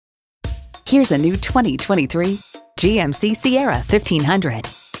Here's a new 2023 GMC Sierra 1500.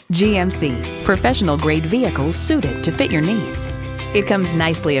 GMC, professional-grade vehicles suited to fit your needs. It comes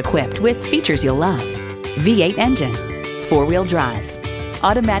nicely equipped with features you'll love. V8 engine, 4-wheel drive,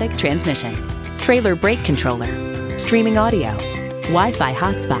 automatic transmission, trailer brake controller, streaming audio, Wi-Fi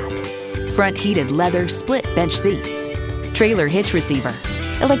hotspot, front heated leather split bench seats, trailer hitch receiver,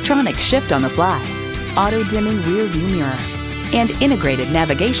 electronic shift on the fly, auto dimming rear view mirror, and integrated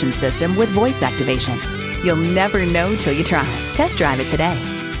navigation system with voice activation. You'll never know till you try. Test drive it today.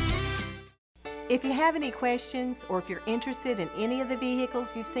 If you have any questions or if you're interested in any of the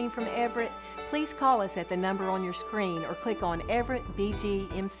vehicles you've seen from Everett, please call us at the number on your screen or click on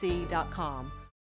everettbgmc.com.